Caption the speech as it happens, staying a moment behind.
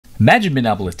Imagine being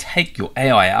able to take your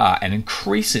AI art and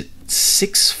increase it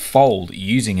 6-fold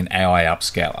using an AI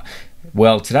upscaler.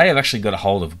 Well, today I've actually got a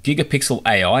hold of Gigapixel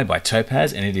AI by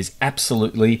Topaz, and it is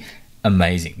absolutely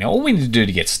amazing. Now, all we need to do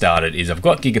to get started is I've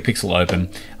got Gigapixel open,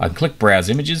 I can click Browse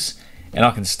Images, and I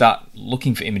can start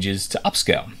looking for images to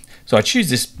upscale. So I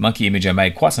choose this monkey image I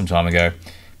made quite some time ago,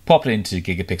 pop it into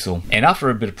Gigapixel, and after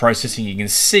a bit of processing, you can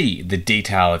see the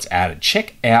detail it's added.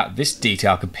 Check out this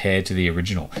detail compared to the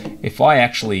original. If I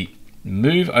actually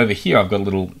move over here, I've got a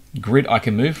little grid I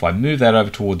can move. If I move that over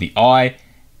toward the eye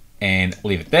and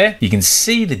leave it there, you can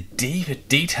see the deeper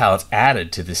detail it's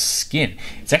added to the skin.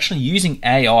 It's actually using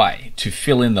AI to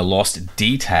fill in the lost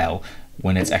detail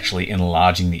when it's actually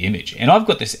enlarging the image. And I've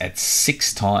got this at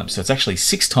 6 times, so it's actually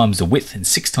 6 times the width and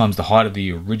 6 times the height of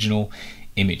the original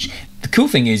image. The cool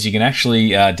thing is you can actually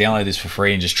download this for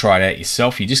free and just try it out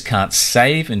yourself. You just can't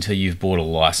save until you've bought a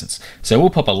license. So we'll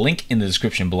pop a link in the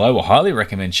description below. I highly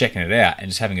recommend checking it out and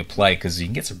just having a play, because you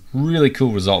can get some really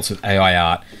cool results with AI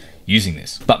art using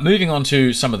this. But moving on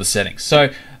to some of the settings. So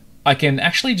I can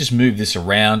actually just move this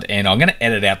around, and I'm going to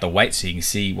edit out the weight so you can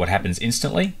see what happens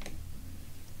instantly.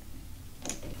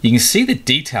 You can see the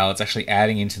detail it's actually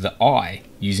adding into the eye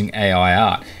using AI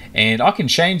art. And I can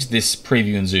change this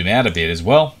preview and zoom out a bit as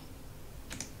well.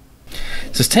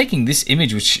 So it's taking this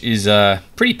image, which is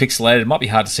pretty pixelated. It might be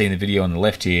hard to see in the video on the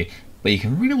left here, but you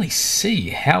can really see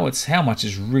how much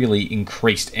is really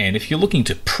increased. And if you're looking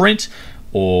to print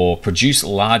or produce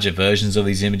larger versions of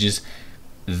these images,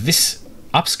 this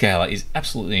upscaler is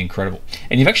absolutely incredible.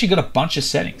 And you've actually got a bunch of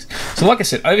settings. So like I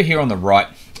said, over here on the right,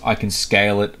 I can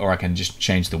scale it, or I can just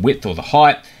change the width or the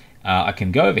height. I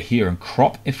can go over here and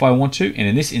crop if I want to. And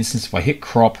in this instance, if I hit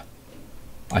crop,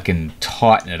 I can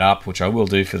tighten it up, which I will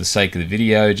do for the sake of the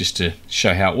video, just to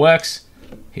show how it works.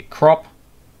 Hit crop,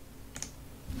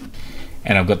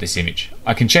 and I've got this image.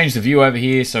 I can change the view over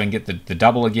here so I can get the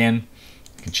double again.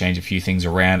 I can change a few things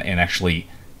around and actually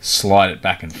slide it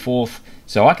back and forth.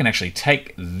 So I can actually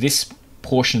take this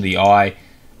portion of the eye,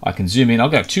 I can zoom in, I'll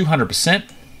go 200%,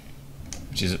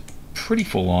 which is pretty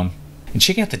full on. And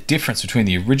check out the difference between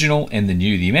the original and the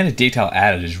new. The amount of detail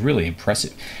added is really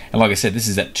impressive. And like I said, this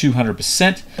is at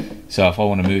 200%. So if I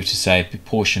want to move to, say, a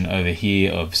portion over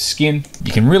here of skin,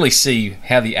 you can really see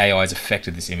how the AI has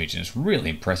affected this image, and it's really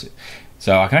impressive.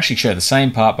 So I can actually show the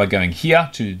same part by going here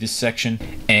to this section,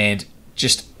 and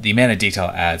just the amount of detail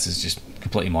it adds is just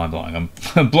completely mind-blowing.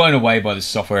 I'm blown away by this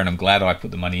software, and I'm glad I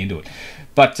put the money into it.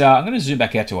 But I'm going to zoom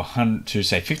back out to 100 to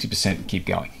say 50% and keep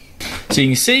going. So you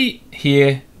can see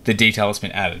here the detail that's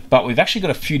been added, but we've actually got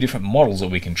a few different models that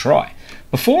we can try.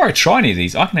 Before I try any of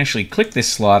these, I can actually click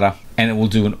this slider and it will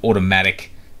do an automatic,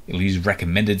 it'll use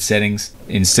recommended settings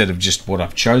instead of just what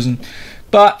I've chosen.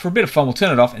 But for a bit of fun, we'll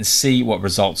turn it off and see what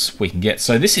results we can get.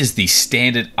 So this is the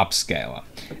standard upscaler.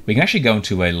 We can actually go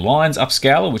into a lines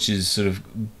upscaler, which is sort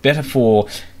of better for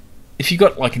if you've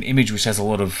got like an image which has a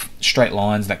lot of straight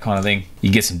lines, that kind of thing. You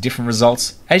can get some different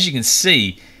results. As you can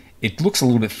see, it looks a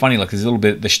little bit funny, like there's a little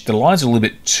bit, the lines are a little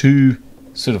bit too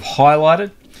sort of highlighted,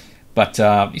 but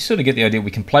you sort of get the idea. We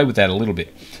can play with that a little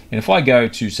bit. And if I go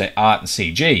to, say, art and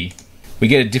CG, we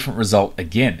get a different result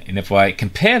again. And if I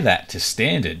compare that to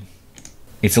standard,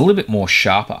 it's a little bit more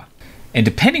sharper. And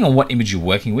depending on what image you're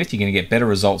working with, you're going to get better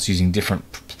results using different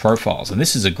profiles. And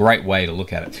this is a great way to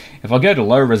look at it. If I go to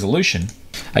low resolution,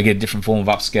 I get a different form of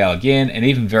upscale again, and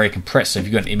even very compressed. So if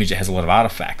you've got an image that has a lot of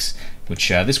artifacts, which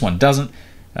this one doesn't,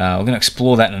 we're going to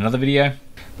explore that in another video,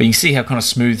 but you can see how it kind of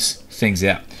smooths things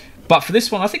out. But for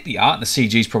this one, I think the art and the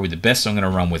CG is probably the best, so I'm going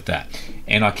to run with that.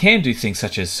 And I can do things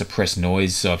such as suppress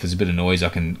noise, so if there's a bit of noise, I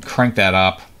can crank that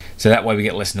up, so that way we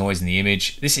get less noise in the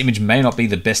image. This image may not be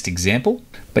the best example,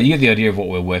 but you get the idea of what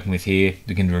we're working with here.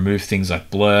 We can remove things like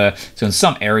blur. So in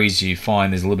some areas you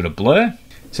find there's a little bit of blur.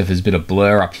 So if there's a bit of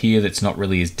blur up here that's not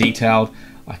really as detailed,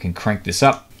 I can crank this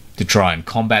up to try and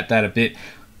combat that a bit.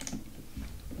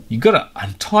 You've got an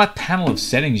entire panel of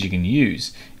settings you can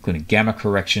use, including gamma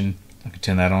correction. I can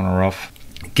turn that on or off.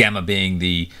 Gamma being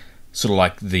the sort of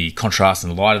like the contrast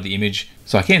and the light of the image.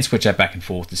 So I can switch that back and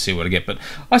forth to see what I get, but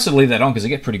I sort of leave that on because I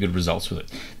get pretty good results with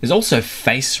it. There's also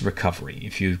face recovery.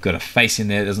 If you've got a face in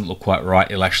there that doesn't look quite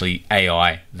right, it'll actually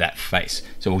AI that face.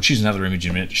 So we'll choose another image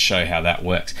in a minute to show how that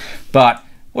works. But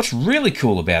what's really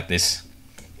cool about this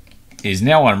is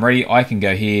now when I'm ready, I can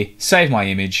go here, save my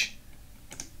image,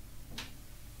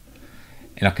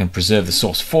 and I can preserve the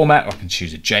source format. I can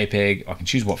choose a JPEG. I can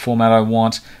choose what format I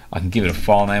want. I can give it a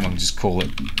file name. I can just call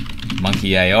it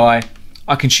Monkey AI.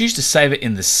 I can choose to save it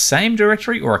in the same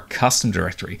directory or a custom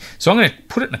directory. So I'm going to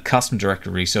put it in a custom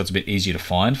directory so it's a bit easier to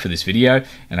find for this video,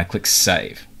 and I click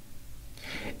Save.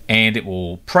 And it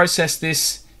will process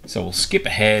this, So we'll skip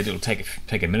ahead, it'll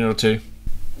take a minute or two.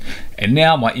 And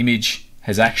now my image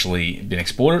has actually been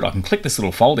exported. I can click this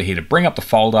little folder here to bring up the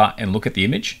folder and look at the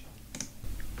image.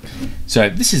 So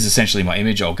this is essentially my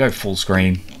image. I'll go full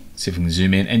screen, see if we can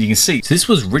zoom in, and you can see, so this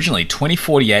was originally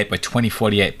 2048 by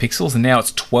 2048 pixels, and now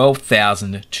it's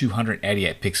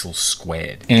 12,288 pixels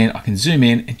squared. And I can zoom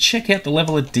in and check out the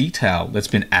level of detail that's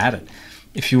been added.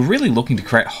 If you're really looking to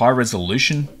create high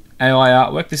resolution AI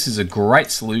artwork, this is a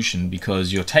great solution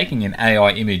because you're taking an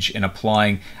AI image and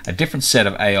applying a different set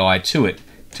of AI to it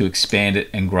to expand it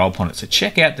and grow upon it. So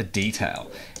check out the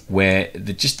detail where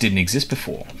that just didn't exist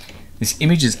before. This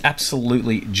image is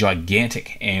absolutely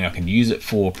gigantic and I can use it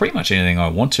for pretty much anything I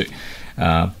want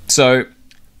to. So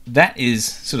that is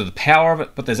sort of the power of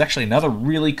it, but there's actually another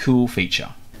really cool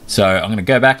feature. So I'm going to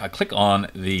go back, I'm going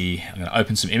to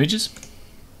open some images.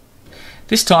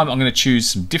 This time I'm going to choose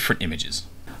some different images.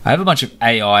 I have a bunch of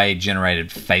AI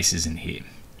generated faces in here.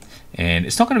 And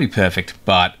it's not going to be perfect,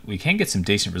 but we can get some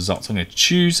decent results. I'm going to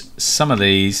choose some of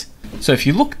these. So if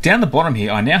you look down the bottom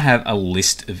here, I now have a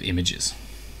list of images.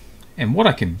 And what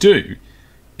I can do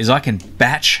is I can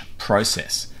batch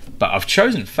process. But I've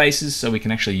chosen faces so we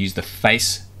can actually use the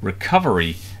face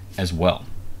recovery as well.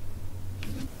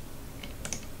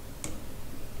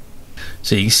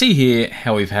 So you can see here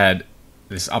how we've had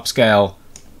this upscale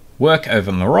work over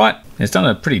on the right. It's done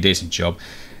a pretty decent job.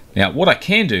 Now, what I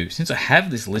can do, since I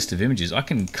have this list of images, I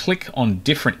can click on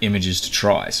different images to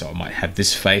try. So I might have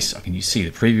this face. I can see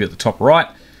the preview at the top right.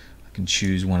 I can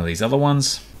choose one of these other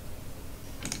ones.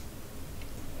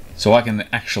 So I can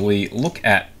actually look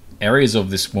at areas of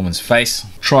this woman's face,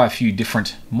 try a few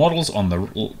different models on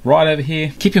the right over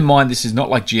here. Keep in mind, this is not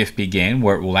like GFB GAN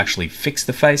where it will actually fix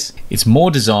the face. It's more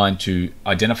designed to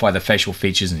identify the facial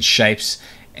features and shapes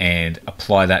and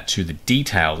apply that to the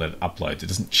detail that it uploads. It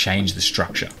doesn't change the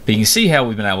structure. But you can see how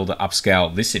we've been able to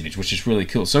upscale this image, which is really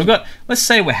cool. So we've got, let's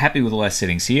say we're happy with all our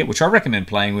settings here, which I recommend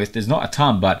playing with. There's not a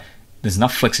ton, but there's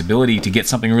enough flexibility to get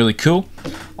something really cool.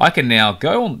 I can now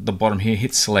go on the bottom here,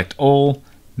 hit select all.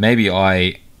 Maybe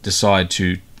I decide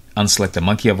to unselect the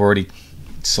monkey I've already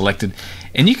selected.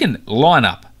 And you can line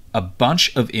up a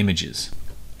bunch of images.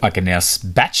 I can now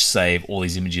batch save all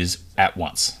these images at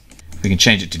once. We can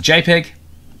change it to JPEG.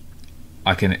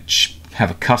 I can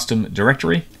have a custom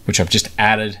directory, which I've just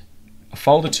added a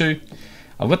folder to.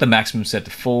 I've got the maximum set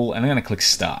to full, and I'm going to click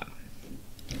start.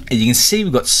 And you can see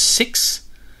we've got 6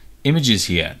 images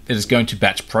here that is going to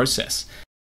batch process.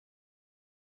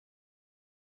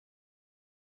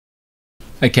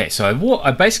 Okay, so I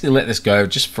basically let this go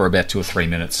just for about 2 or 3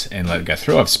 minutes and let it go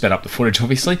through. I've sped up the footage,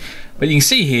 obviously, but you can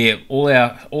see here all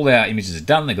our images are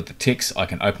done. They've got the ticks. I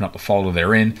can open up the folder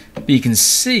they're in, but you can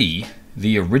see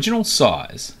the original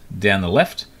size down the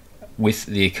left with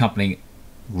the accompanying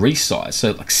resize.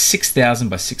 So like 6,000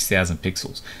 by 6,000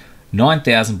 pixels,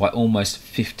 9,000 by almost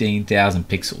 15,000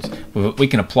 pixels. We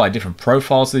can apply different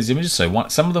profiles to these images. So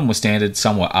some of them were standard,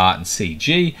 some were art and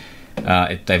CG.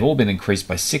 They've all been increased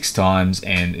by 6 times,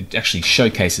 and it actually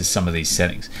showcases some of these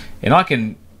settings. And I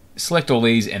can select all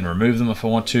these and remove them if I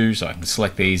want to. So I can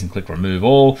select these and click remove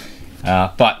all.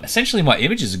 But essentially my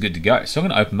images are good to go. So I'm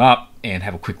going to open them up and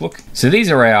have a quick look. So these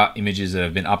are our images that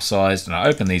have been upsized, and I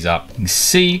open these up. You can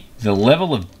see the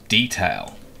level of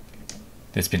detail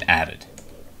that's been added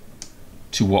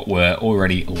to what were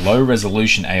already low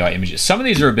resolution AI images. Some of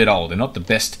these are a bit old. They're not the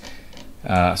best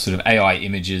sort of AI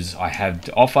images I have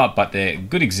to offer, but they're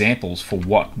good examples for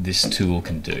what this tool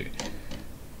can do.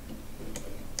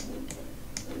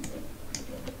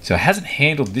 So it hasn't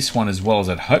handled this one as well as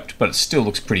I'd hoped, but it still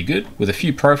looks pretty good. With a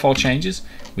few profile changes,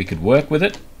 we could work with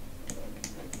it.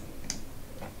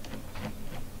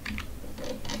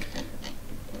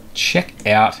 Check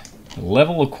out the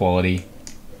level of quality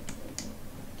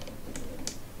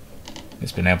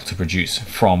it's been able to produce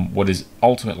from what is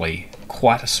ultimately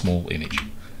quite a small image.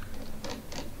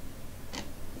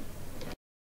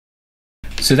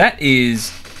 So that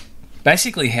is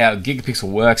basically how Gigapixel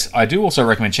works. I do also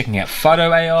recommend checking out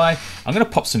Photo AI. I'm going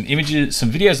to pop some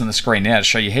videos on the screen now to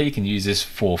show you how you can use this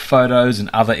for photos and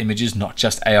other images, not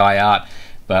just AI art,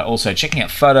 but also checking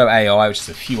out Photo AI, which is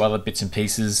a few other bits and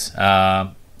pieces.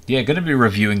 Yeah, going to be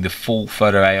reviewing the full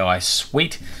Photo AI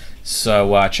suite.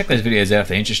 So check those videos out if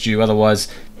they interest you. Otherwise,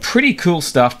 pretty cool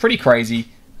stuff, pretty crazy,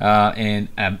 and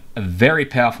a very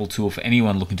powerful tool for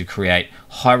anyone looking to create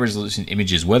high-resolution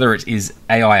images, whether it is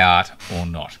AI art or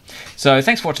not. So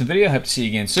thanks for watching the video. Hope to see you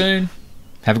again soon.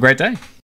 Have a great day.